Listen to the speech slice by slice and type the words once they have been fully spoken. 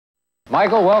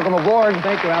Michael, welcome aboard.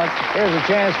 Thank you, Alex. Here's a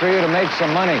chance for you to make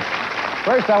some money.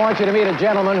 First, I want you to meet a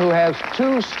gentleman who has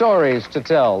 2 stories to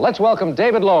tell. Let's welcome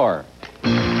David Loehr.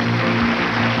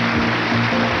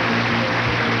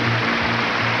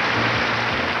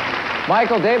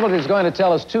 Michael, David is going to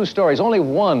tell us 2 stories, only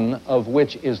one of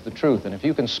which is the truth. And if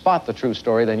you can spot the true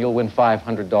story, then you'll win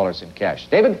 $500 in cash.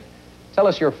 David, tell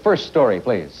us your first story,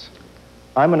 please.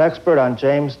 I'm an expert on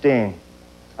James Dean.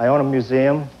 I own a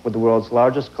museum with the world's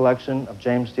largest collection of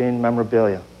James Dean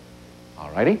memorabilia.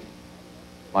 All righty.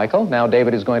 Michael, now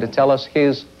David is going to tell us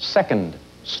his second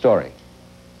story.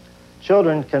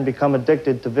 Children can become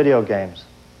addicted to video games.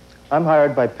 I'm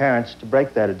hired by parents to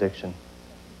break that addiction.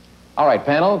 All right,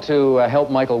 panel, to help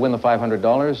Michael win the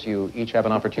 $500, you each have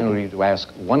an opportunity to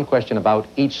ask 1 question about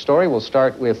each story. We'll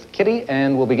start with Kitty,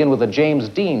 and we'll begin with the James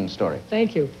Dean story.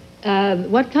 Thank you.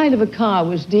 What kind of a car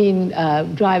was Dean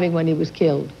driving when he was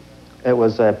killed? It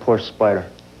was a Porsche Spider.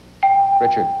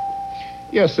 Richard.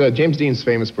 Yes, James Dean's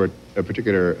famous for a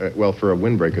particular, for a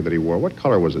windbreaker that he wore. What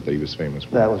color was it that he was famous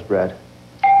for? That was red.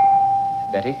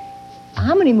 Betty.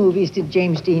 How many movies did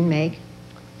James Dean make?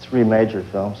 3 major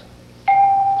films.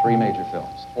 3 major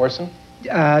films. Orson.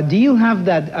 Do you have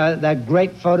that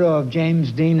great photo of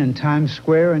James Dean in Times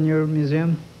Square in your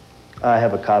museum? I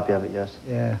have a copy of it, yes.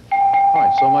 Yeah. All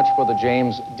right, so much for the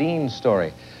James Dean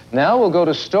story. Now we'll go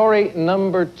to story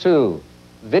number 2,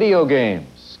 video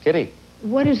games. Kitty.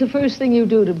 What is the first thing you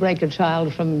do to break a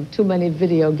child from too many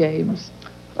video games?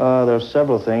 There are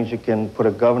several things. You can put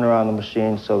a governor on the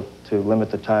machine so to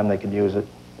limit the time they can use it,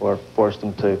 or force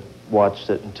them to watch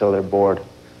it until they're bored.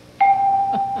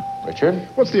 Richard.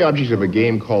 What's the object of a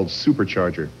game called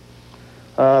Supercharger?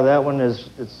 That one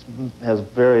has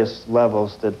various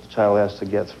levels that the child has to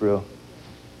get through.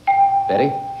 Betty.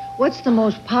 What's the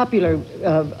most popular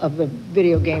of the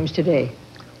video games today?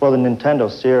 Well, the Nintendo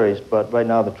series, but right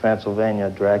now the Transylvania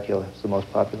Dracula is the most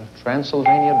popular.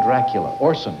 Transylvania Dracula.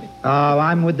 Orson.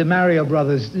 I'm with the Mario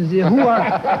Brothers. Who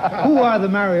are the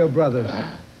Mario Brothers?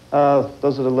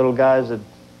 Those are the little guys that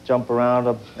jump around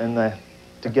up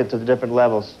to get to the different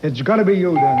levels. It's got to be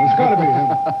you, then. It's got to be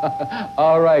him.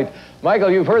 All right. Michael,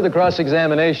 you've heard the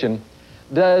cross-examination.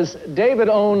 Does David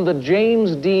own the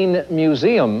James Dean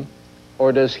Museum,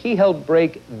 or does he help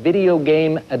break video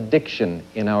game addiction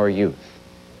in our youth?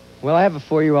 Well, I have a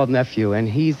 4-year-old nephew, and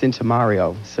he's into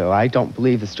Mario, so I don't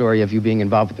believe the story of you being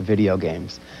involved with the video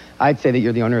games. I'd say that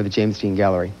you're the owner of the James Dean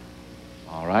Gallery.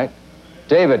 All right.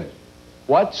 David,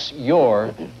 what's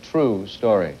your true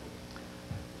story?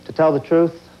 To tell the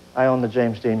truth, I own the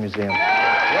James Dean Museum. Well, how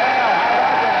about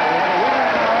that? We have a winner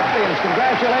in our audience.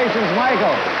 Congratulations,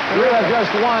 Michael. You have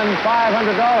just won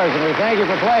 $500, and we thank you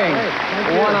for playing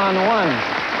one-on-one.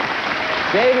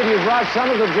 David, you brought some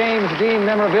of the James Dean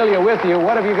memorabilia with you.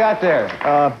 What have you got there?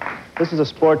 This is a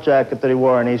sport jacket that he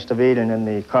wore in East of Eden in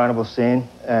the carnival scene,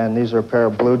 and these are a pair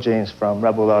of blue jeans from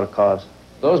Rebel Without a Cause.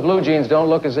 Those blue jeans don't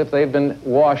look as if they've been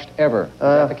washed ever. Is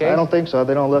that the case? I don't think so.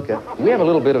 They don't look it. We have a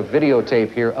little bit of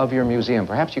videotape here of your museum.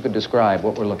 Perhaps you could describe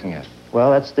what we're looking at. Well,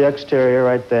 that's the exterior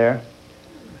right there.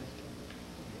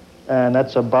 And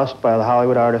that's a bust by the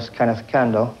Hollywood artist Kenneth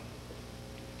Kendall.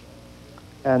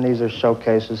 And these are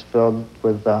showcases filled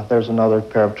with, there's another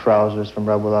pair of trousers from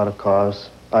Rebel Without a Cause,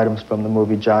 items from the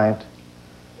movie Giant.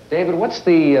 David, what's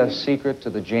the secret to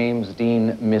the James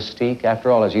Dean mystique?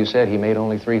 After all, as you said, he made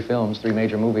only 3 films, 3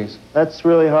 major movies. That's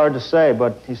really hard to say,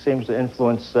 but he seems to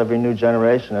influence every new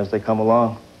generation as they come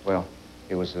along. Well,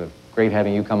 it was great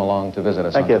having you come along to visit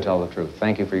us Thank on you. To Tell the Truth.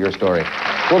 Thank you for your story.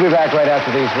 We'll be back right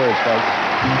after these words, folks.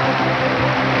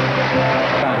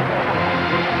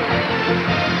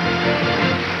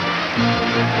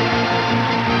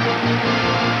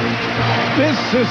 This is